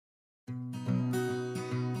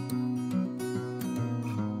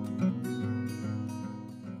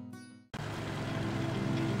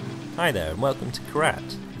Hi there and welcome to Kyrat,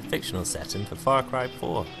 the fictional setting for Far Cry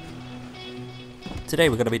 4. Today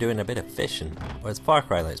we're going to be doing a bit of fishing, or as Far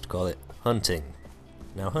Cry likes to call it, hunting.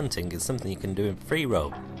 Now hunting is something you can do in free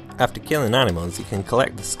roam. After killing animals you can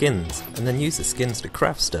collect the skins, and then use the skins to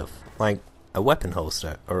craft stuff, like a weapon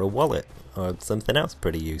holster, or a wallet, or something else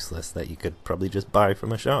pretty useless that you could probably just buy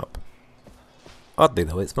from a shop. Oddly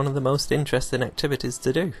though, it's one of the most interesting activities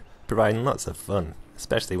to do, providing lots of fun,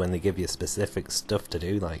 especially when they give you specific stuff to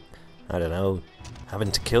do, like, I don't know,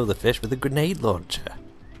 having to kill the fish with a grenade launcher.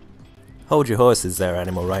 Hold your horses there,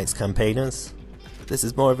 animal rights campaigners. This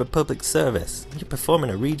is more of a public service. You're performing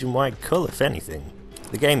a region-wide cull if anything.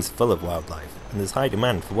 The game's full of wildlife, and there's high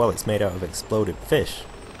demand for wallets made out of exploded fish.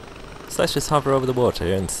 So let's just hover over the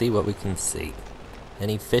water and see what we can see.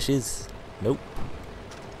 Any fishes? Nope.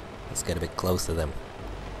 Let's get a bit closer then.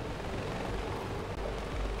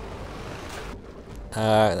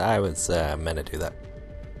 I was meant to do that.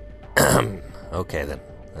 Okay then,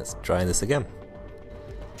 let's try this again.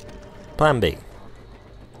 Plan B.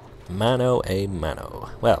 Mano a mano.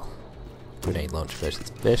 Well, grenade launch versus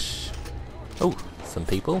fish. Oh, some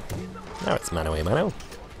people. Now it's mano a mano.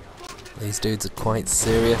 These dudes are quite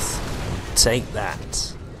serious. Take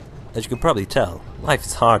that. As you can probably tell, life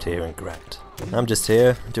is hard here in Kyrat. I'm just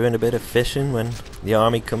here doing a bit of fishing when the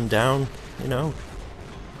army come down, you know.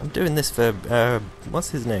 I'm doing this for,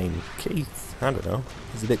 what's his name? Keith? I don't know.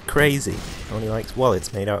 He's a bit crazy. Only likes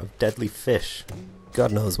wallets made out of deadly fish.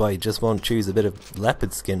 God knows why he just won't choose a bit of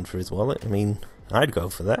leopard skin for his wallet. I mean, I'd go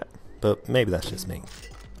for that, but maybe that's just me.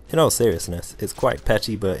 In all seriousness, it's quite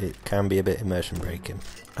petty, but it can be a bit immersion breaking.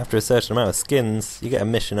 After a certain amount of skins, you get a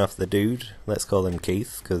mission off the dude. Let's call him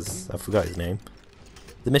Keith, because I forgot his name.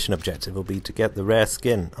 The mission objective will be to get the rare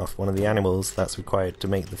skin off one of the animals that's required to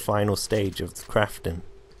make the final stage of the crafting.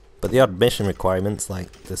 But the odd mission requirements,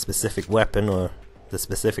 like the specific weapon or the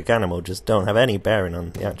specific animal, just don't have any bearing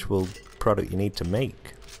on the actual product you need to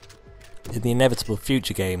make. In the inevitable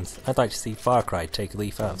future games, I'd like to see Far Cry take a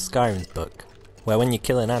leaf out of Skyrim's book, where when you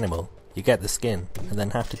kill an animal, you get the skin, and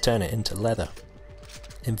then have to turn it into leather.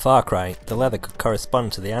 In Far Cry, the leather could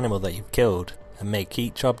correspond to the animal that you've killed, and make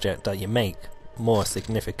each object that you make more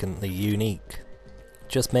significantly unique,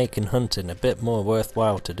 just making hunting a bit more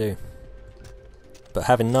worthwhile to do. But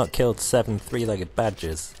having not killed 7 three-legged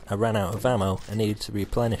badgers, I ran out of ammo and needed to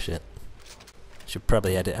replenish it. Should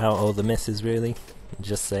probably edit out all the misses really, and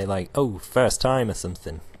just say like, oh, first time or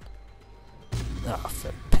something. Ah, oh,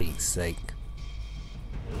 for Pete's sake.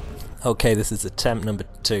 Okay, this is attempt number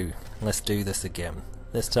 2. Let's do this again.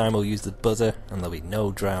 This time we'll use the buzzer and there'll be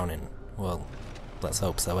no drowning. Well, let's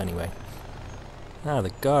hope so anyway. Ah,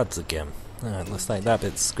 the guards again. Ah, it looks like that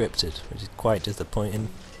bit's scripted, which is quite disappointing.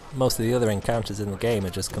 Most of the other encounters in the game are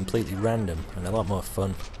just completely random and a lot more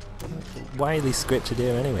fun. Why are they scripted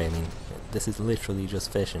here anyway? I mean, this is literally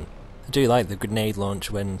just fishing. I do like the grenade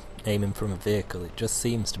launch when aiming from a vehicle. It just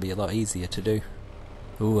seems to be a lot easier to do.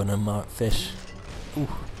 Ooh, an unmarked fish. Ooh,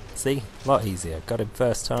 see? A lot easier. Got him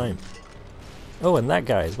first time. Oh, and that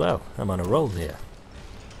guy as well. I'm on a roll here.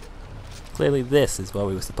 Clearly this is what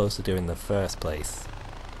we were supposed to do in the first place.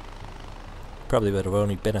 Probably would have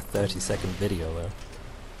only been a 30-second video though.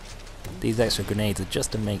 These extra grenades are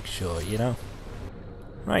just to make sure, you know?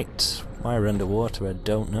 Right, why we're underwater I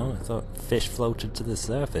don't know. I thought fish floated to the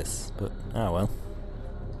surface, but ah well.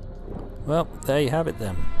 Well, there you have it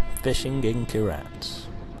then. Fishing in Kyrat.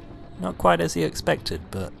 Not quite as you expected,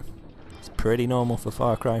 but it's pretty normal for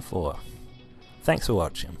Far Cry 4. Thanks for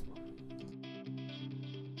watching.